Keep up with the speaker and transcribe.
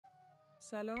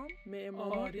سلام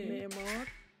معمار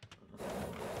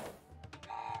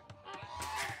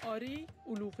آری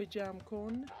علوف جمع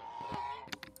کن.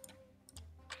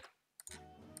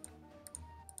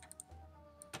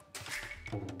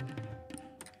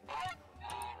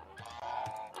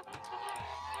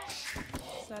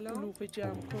 سلام علوف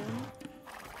جمع کن.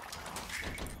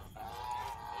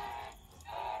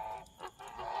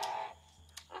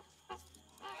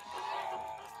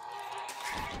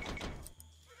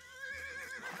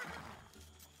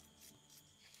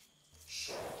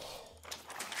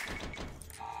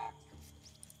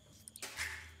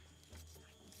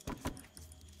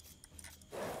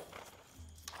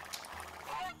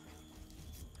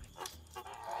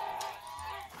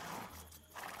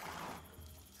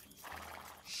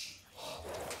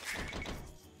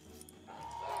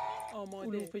 آماده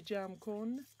علوف جمع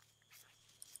کن.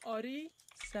 آری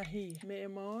صحیح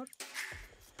معمار.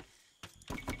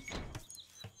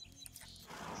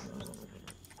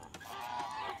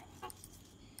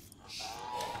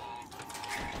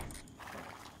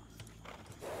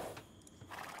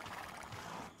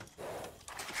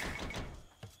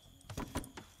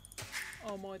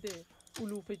 آماده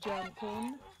علوف جمع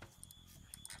کن.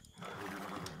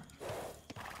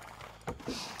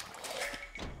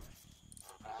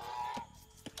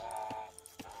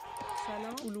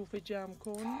 سلام علوف جمع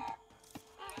کن.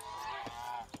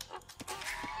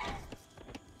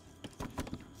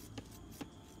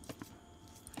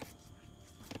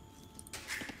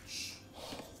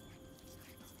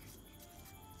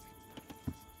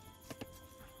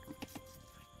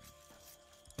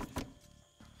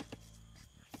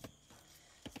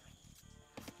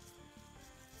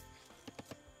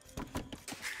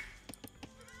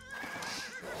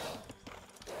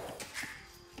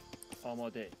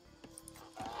 آماده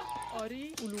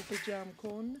آری علوف جمع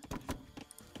کن.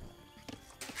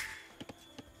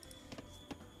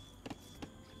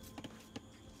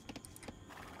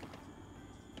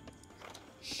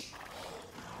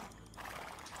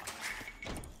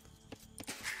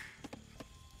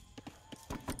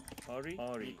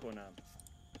 آری کنم.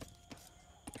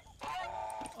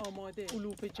 آماده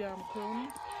علوف جمع کن.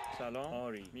 سلام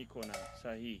آری می کنم.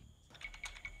 صحیح.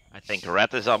 I think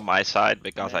red is on my side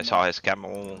because I saw his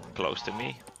camel close to me.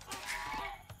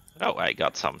 Oh, I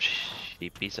got some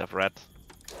sheepies of red.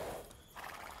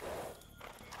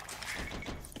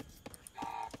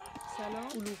 سلام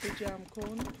علوف جمع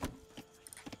کن.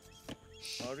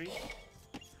 آری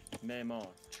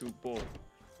معمار چوب بر.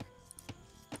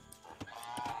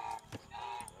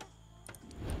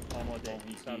 آماده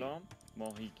سلام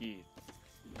ماهیگیر.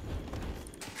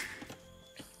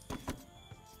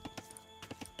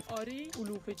 آری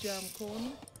علوف جمع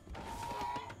کن.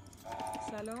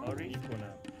 سلام آری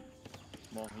کنم.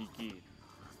 ماهیگیر.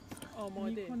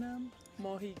 آماده کنم.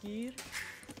 ماهیگیر.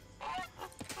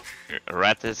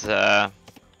 Red is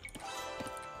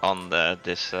on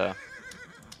this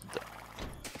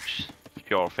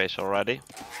shore fish already.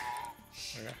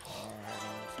 Okay, I head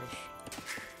on the fish.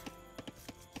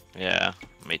 Yeah,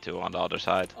 me too on the other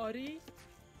side. آری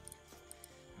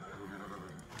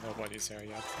Nobody's there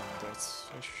yet from DauT's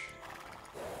fish.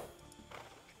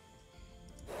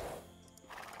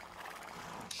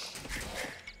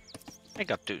 I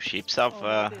got 2 sheeps of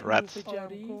آماده red. علوف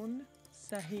جمع کن.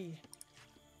 صحیح.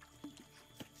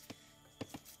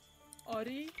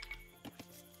 آری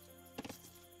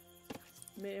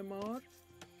معمار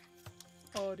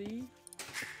آری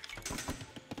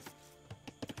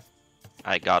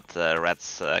I got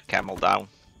red's camel down.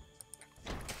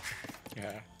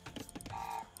 Yeah.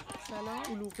 سلام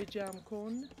علوف جمع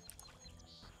کن.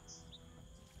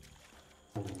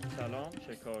 سلام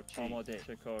شکارچی. آماده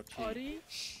شکارچی. آری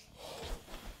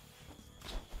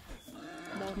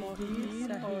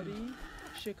ماهیگیر. آری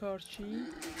شکارچی.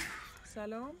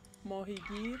 سلام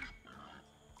ماهیگیر.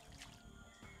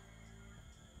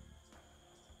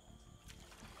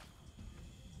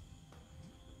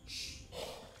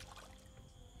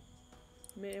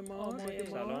 معمار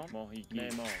سلام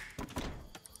ماهیگیر. معمار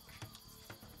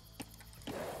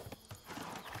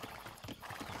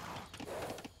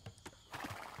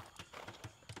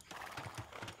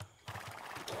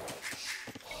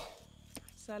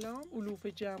سلام علوف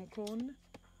جمع کن.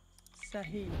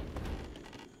 صحیح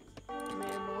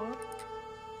معمار.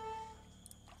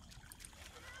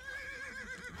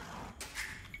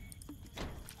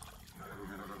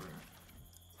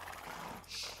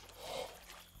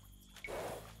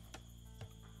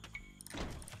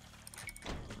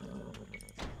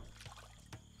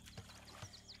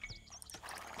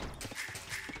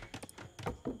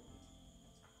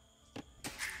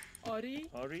 آری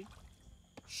آری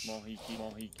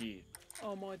ماهیگیر.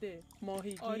 آماده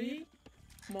ماهیگیر آری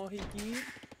ماهیگیر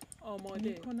آماده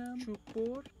میکنم چوب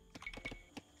بر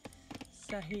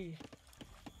صحیح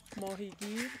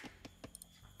ماهیگیر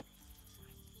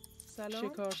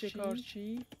سلام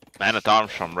شکارچی Man at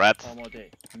arms from red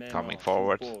آماده coming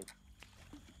معمار forward. چوب بر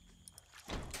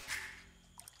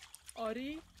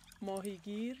آری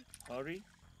ماهیگیر آری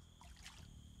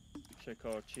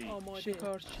شکارچی آماده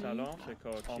شکارچی سلام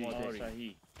شکارچی آماده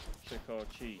صحیح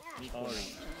شکارچی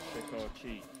آری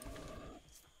شکارچی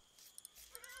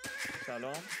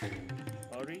سلام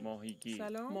آری ماهیگیر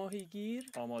سلام ماهیگیر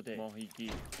آماده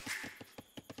ماهیگیر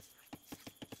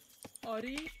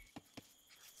آری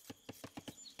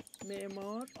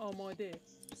معمار آماده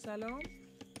سلام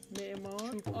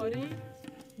معمار آری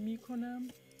میکنم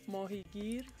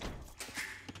ماهیگیر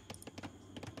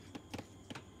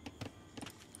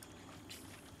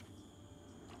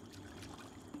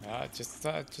Just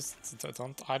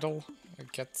don't idle.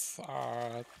 Get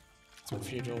to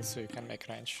Feudal so you can make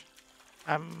range.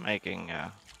 I'm making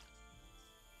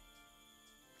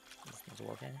It's not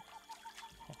working.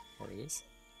 Oh, where it is?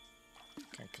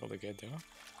 Can kill the gate there.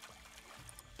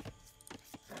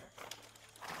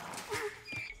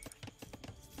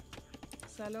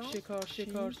 سلام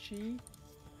شکارچی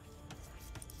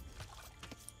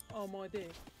آماده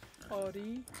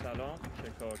آری سلام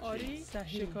شکارچی آری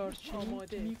صحیح شکارچی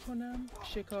آماده میکنم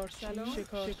شکارچی سلام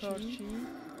شکارچی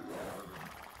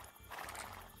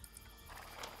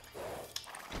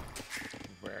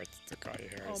Where the guy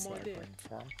here is going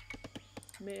from?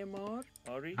 معمار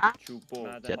آری چوب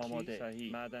بر Jet. معدن آماده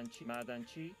صحیح معدن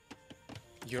چی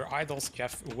Your idols,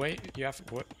 you have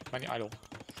many idle.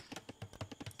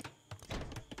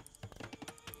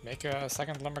 Make a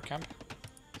second lumber camp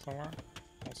somewhere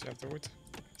once you have the wood.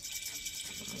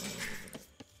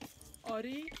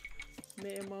 آری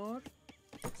معمار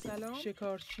سلام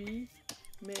شکارچی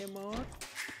معمار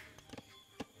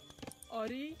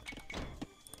آری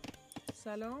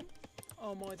سلام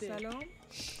آماده سلام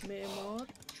معمار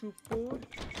چوب بر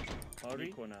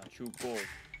آری کنم چوب بر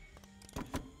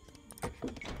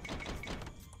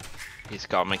he's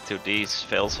coming to these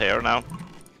fills here now.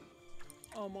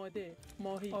 آماده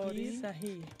ماهیگیر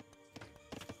صحیح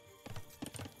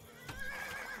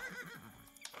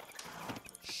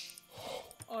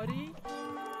آری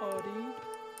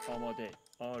آماده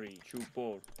آری چوب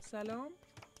بر سلام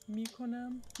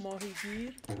میکنم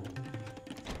ماهیگیر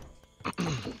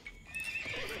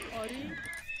آری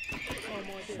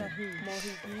آماده صحیح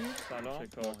ماهیگیر سلام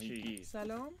شکارچی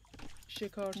سلام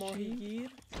شکارچی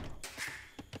ماهیگیر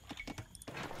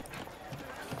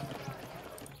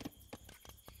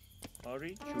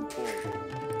آری چوب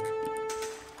بر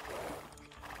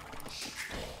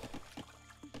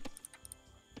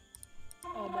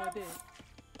آماده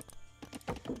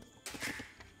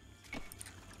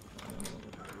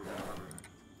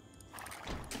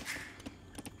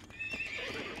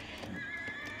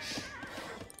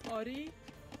آری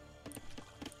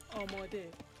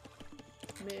آماده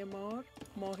معمار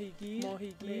ماهیگیر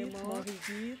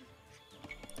ماهیگیر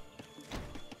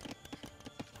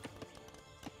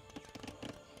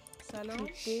سلام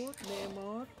چوب بر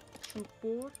معمار چوب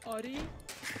بر آری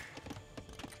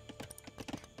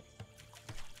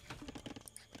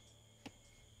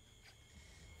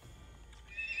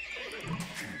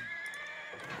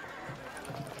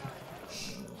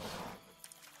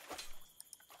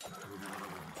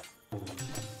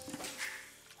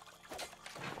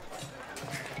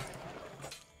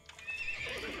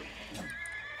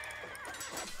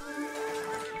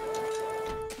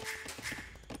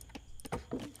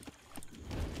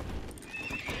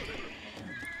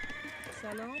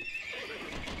سلام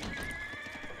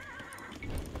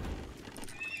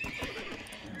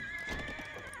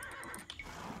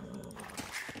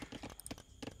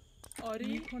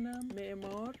آری کنم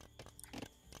معمار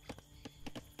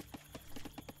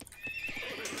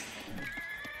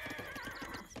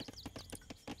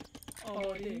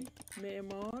آماده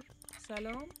معمار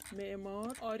سلام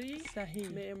معمار آری صحیح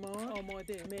معمار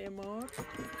آماده معمار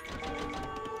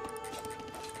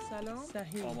سلام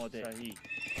صحیح آماده صحیح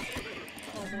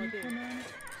آماده کنم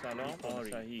سلام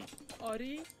آری صحیح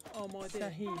آری آماده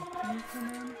صحیح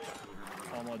میکنم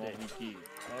آماده ماهیگیر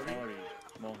آری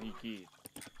ماهیگیر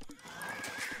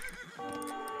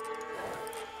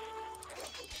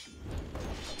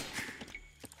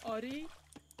آری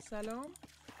سلام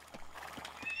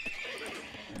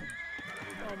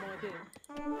آماده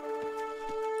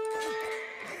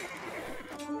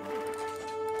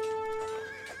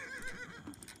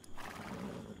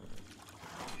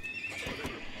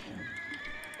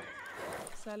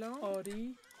سلام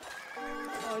آری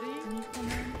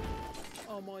میکنم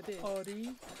آماده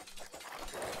آری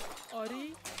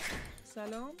آری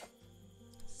سلام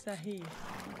صحیح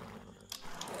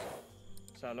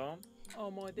سلام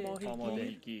آماده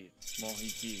آماده گیر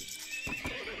ماهیگیر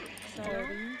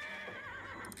سلام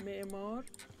معمار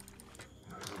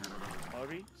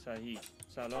آری صحیح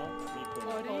سلام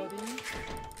میکنم آری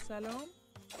سلام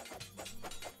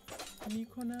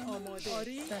میکنم آماده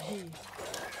آری صحیح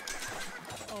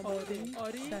آماده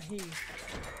آری صحیح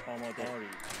آماده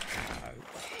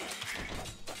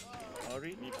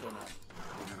آری میکنم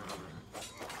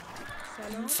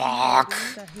سلام Fuck.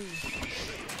 صحیح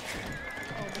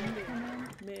آماده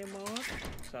معمار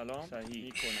سلام صحیح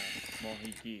میکنم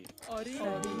ماهیگیر آری صحیح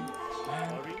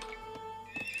آری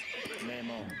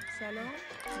معمار سلام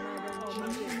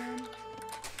آماده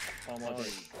آماده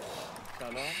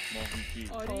سلام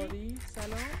ماهیگیر آری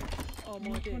سلام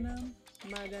آماده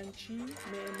معدنچی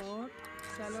معمار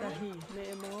سلام صحیح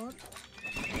معمار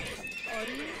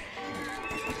آری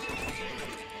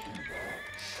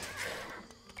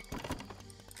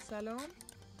سلام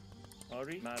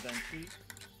آری معدنچی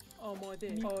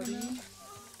آماده آری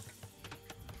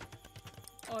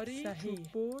آری صحیح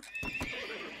برد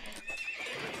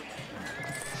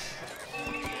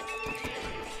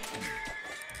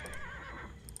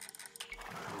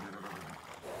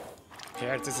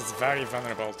Here, this is very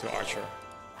vulnerable to Archer.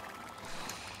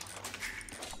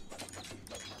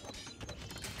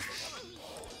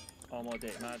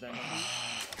 آماده معدنچی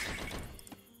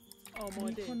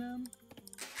آماده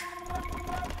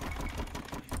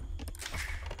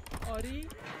آری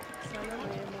سلام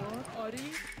معمار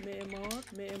آری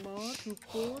معمار توپ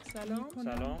برد سلام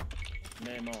سلام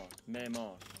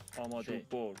معمار آماده چوب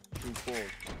برد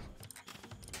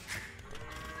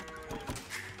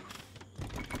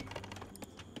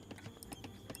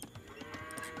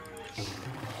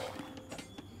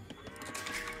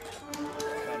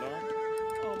سلام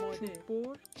آماده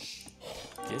برد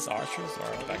These archers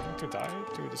are begging to die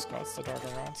to the Scots that are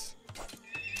around.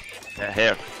 Yeah,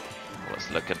 here. Was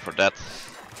looking for that.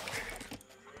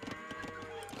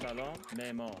 سلام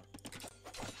معمار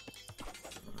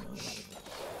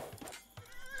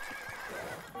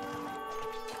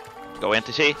Go in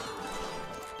to see.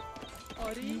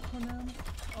 آری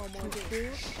آماده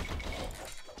برد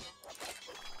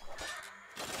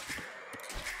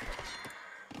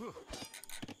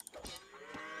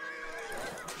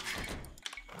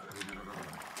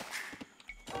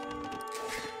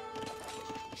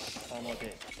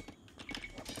آماده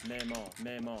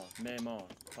معمار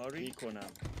آری میکنم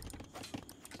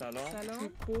سلام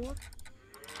توپ برد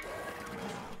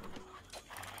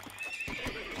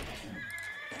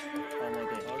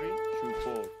آماده آری چوب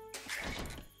برد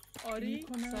آری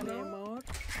معمار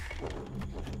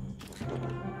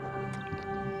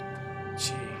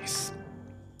Jeez.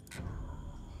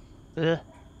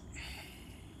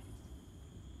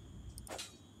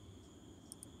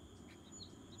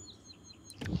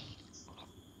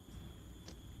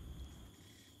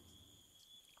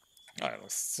 I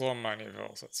lost so many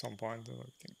vills at some point. I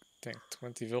think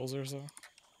 20 vills or so.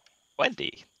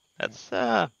 20. That's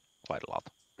quite a lot.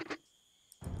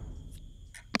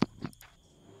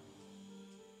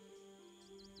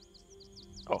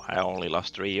 Oh, I only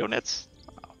lost 3 units.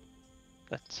 Oh,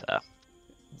 that's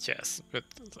Yes, but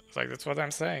like that's what I'm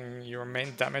saying. Your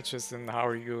main damage is in how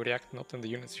you react, not in the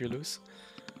units you lose.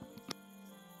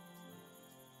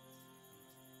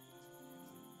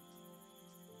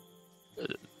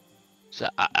 so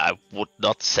I would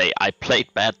not say I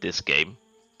played bad this game.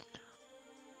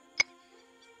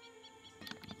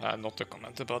 Not to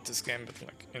comment about this game, but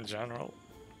like in general,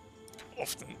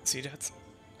 often see that.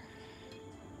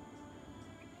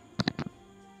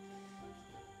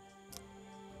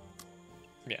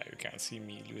 Yeah, you can see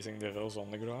me losing the vills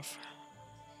on the graph.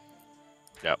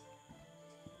 Yep.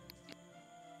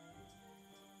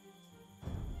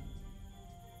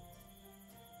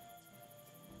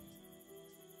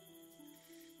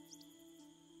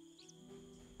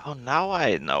 Oh, now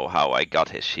I know how I got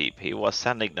his sheep. He was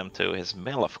sending them to his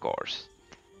mill, of course.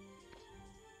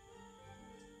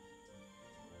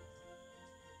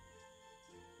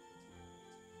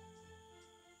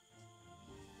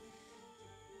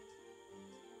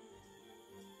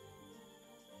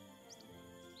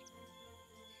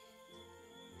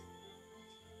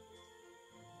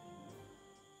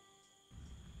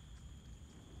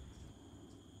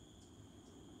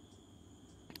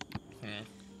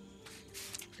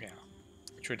 Yeah,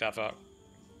 we should have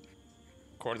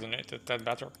coordinated that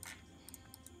better.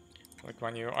 Like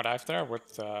when you arrive there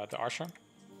with the Archer,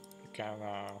 you can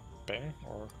ping,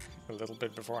 or a little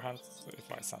bit beforehand,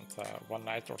 if I send one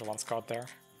knight or one scout there.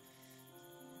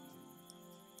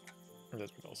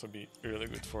 That also be really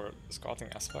good for scouting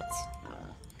aspects.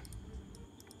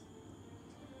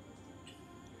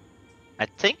 I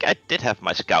think I did have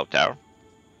my scout there.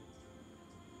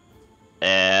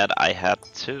 And I had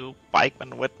 2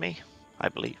 pikemen with me, I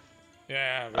believe.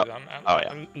 Yeah, but Oh.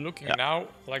 I'm looking Yeah. now,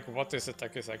 like what this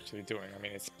attack is actually doing. I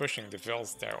mean, it's pushing the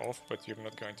vills there off, but you're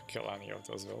not going to kill any of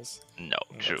those vills. No,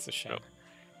 And true. That's a shame. No.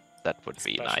 That would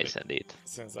be Especially nice indeed.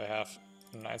 Since I have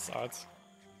knights out,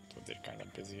 but they're kind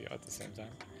of busy at the same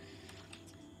time.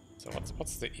 So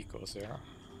what's the ecos here?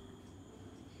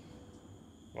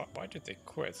 Why did they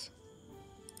quit?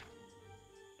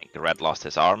 I think Red lost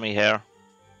his army here.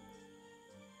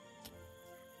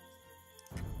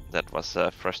 That was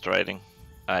frustrating.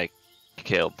 I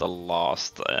killed the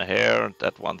last here.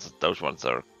 Those ones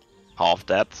are half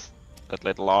dead. That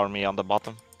little army on the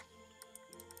bottom.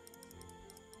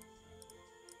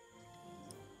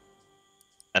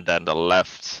 And then the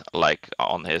left, like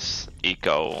on his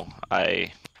eco,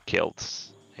 I killed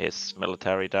his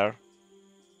military there.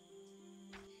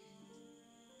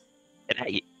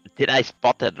 Did I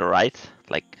spot that right?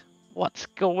 Like, what's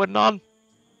going on?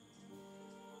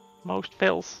 Most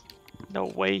fails. No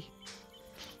way.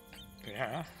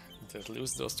 Yeah, just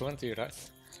lose those 20, right?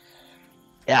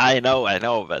 Yeah, I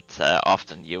know, but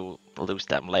often you lose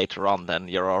them later on, then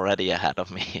you're already ahead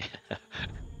of me.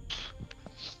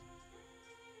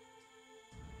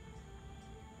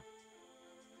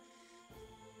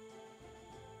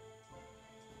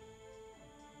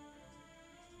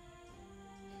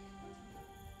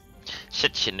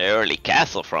 Such an early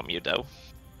castle from you, though.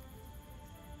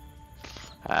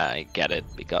 I get it,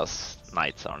 because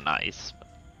knights are nice.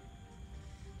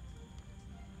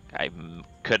 I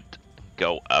could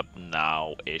go up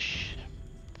now-ish.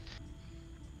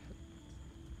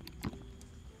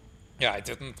 Yeah, I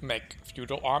didn't make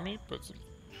feudal army, but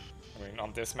I mean,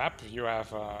 on this map you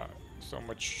have so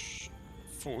much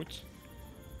food.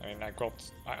 I mean,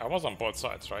 I was on both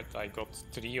sides, right? I got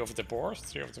 3 of the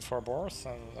 4 boars,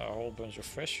 and a whole bunch of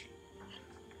fish.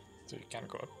 So you can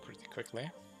go up pretty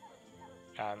quickly.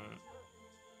 And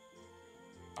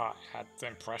I had the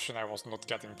impression I was not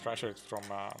getting pressured from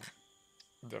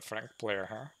the Frank player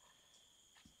here.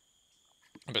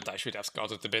 But I should have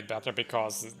scouted a bit better,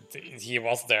 because he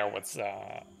was there with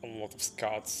a lot of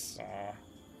scouts.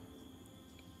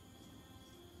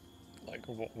 Like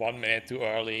 1 minute too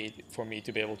early for me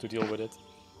to be able to deal with it.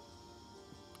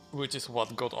 Which is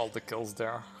what got all the kills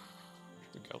there.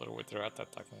 Together with Red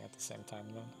attacking at the same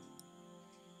time then.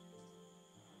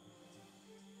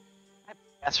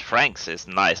 Yes, Frank's is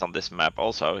nice on this map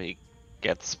also. He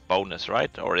gets bonus,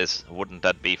 right? Or wouldn't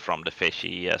that be from the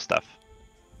fishy stuff?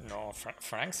 No,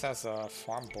 Frank's has a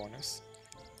farm bonus.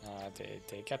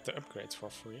 They get the upgrades for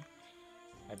free.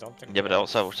 I don't think. Yeah, but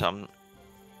also some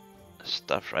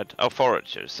stuff, right? Oh,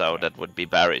 foragers, so that would be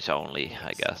berries only, Yes,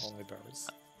 I guess. Only berries.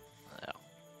 Yeah.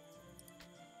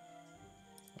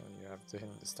 And you have the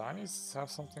Hindustanis have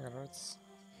something on it.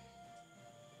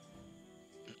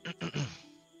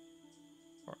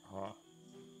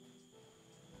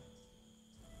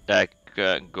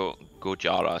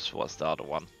 Gujaras was the other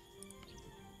one.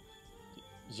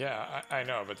 Yeah, I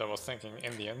know, but I was thinking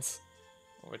Indians,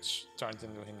 which turned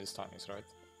into Hindustanis, right?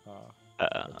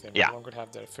 But they yeah. no longer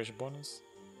have their fish bonus.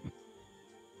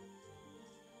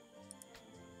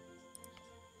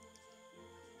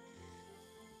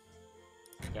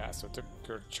 Yeah, so the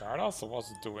Gurjaras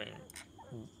was doing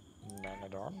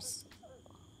man-at-arms.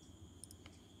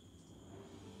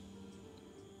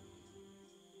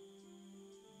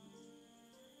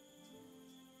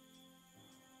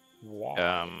 Wow.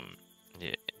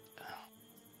 Yeah.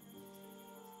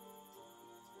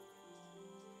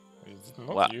 He did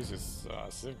not Well, use his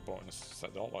Civ bonus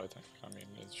at all, I think. I mean,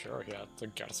 sure, he had the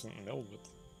Garrison Mill, but...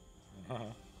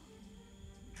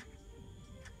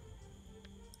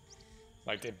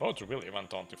 Like, they both really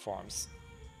went on to farms.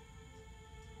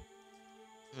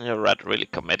 yeah, Red really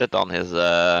committed on his,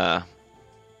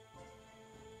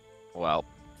 well,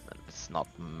 it's not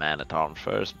man-at-arms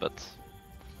first, but...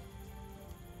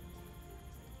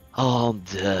 on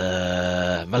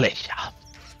the militia.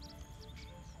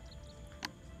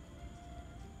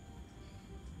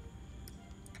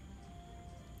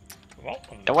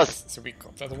 Well, so we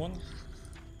got that one.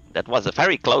 That was a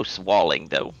very close walling,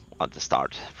 though, at the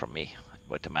start from me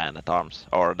with the man-at-arms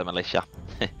or the militia.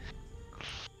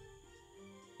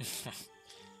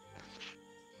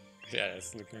 Yeah,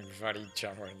 it's looking very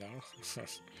jam right now.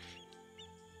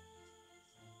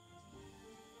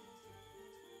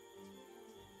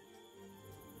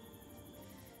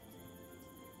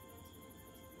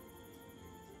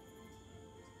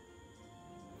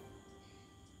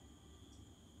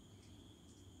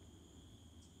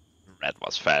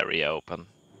 was very open.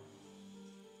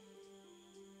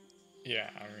 Yeah,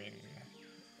 I mean,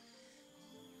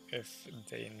 if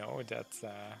they know that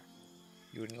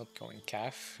you're not going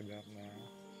calf, then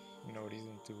no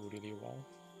reason to really wall.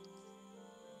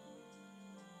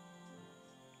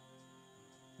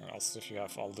 And also if you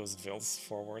have all those vills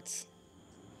forward.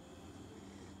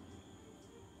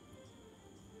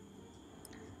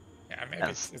 Yeah, maybe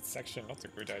it's actually not a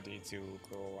good idea to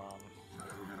go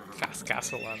fast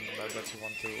castle and that you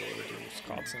want to do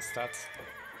Scots instead.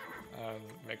 And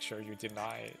make sure you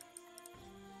deny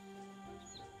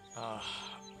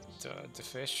the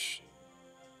fish.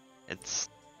 It's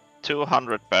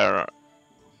 200 per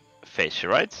fish,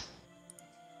 right?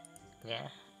 Yeah.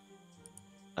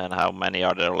 And how many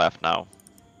are there left now?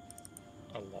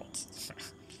 A lot.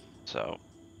 So.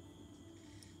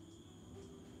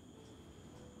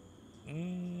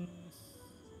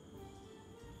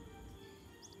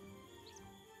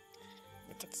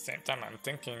 But at the same time, I'm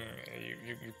thinking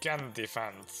you can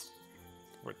defend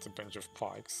with a bunch of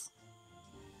pikes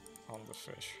on the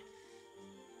fish.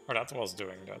 Or that was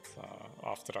doing that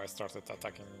after I started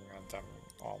attacking them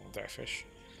on their fish.